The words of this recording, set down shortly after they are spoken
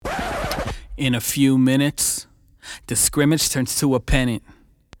In a few minutes, the scrimmage turns to a pennant.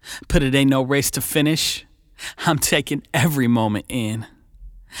 But it ain't no race to finish. I'm taking every moment in.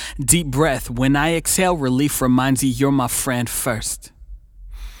 Deep breath. When I exhale, relief reminds you you're my friend first.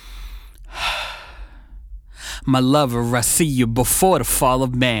 My lover, I see you before the fall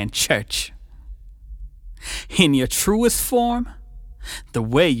of man, church. In your truest form, the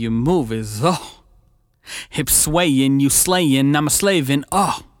way you move is, hip swaying, you slaying, I'm a slave and,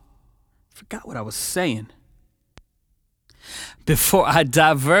 forgot what I was saying. Before I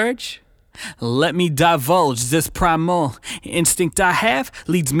diverge, let me divulge this primal instinct I have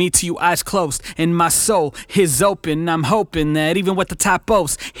leads me to you eyes closed and my soul is open. I'm hoping that even with the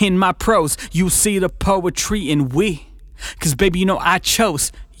typos in my prose, you see the poetry in we. Cause baby, you know I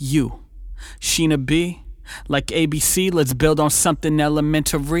chose you. Sheena B, like ABC, let's build on something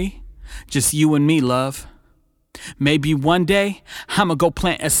elementary. Just you and me, love. Maybe one day, I'ma go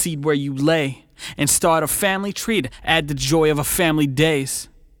plant a seed where you lay and start a family tree to add the joy of a family days.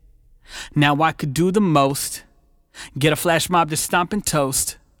 Now I could do the most. Get a flash mob to stomp and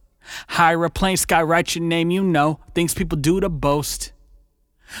toast. Hire a plane, skywrite your name, you know. Things people do to boast.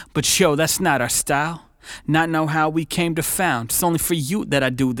 But yo, that's not our style. Not know how we came to found. It's only for you that I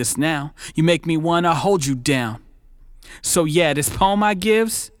do this now. You make me wanna hold you down. So yeah, this poem I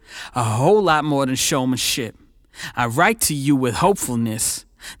gives a whole lot more than showmanship. I write to you with hopefulness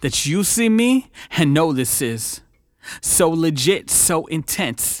that you see me and know this is so legit, so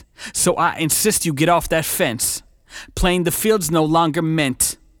intense. So I insist you get off that fence. Playing the field's no longer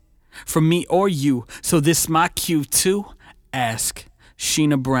meant for me or you. So this my cue to ask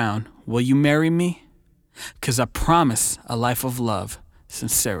Sheena Brown, will you marry me? 'Cause I promise a life of love,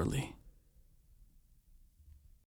 sincerely.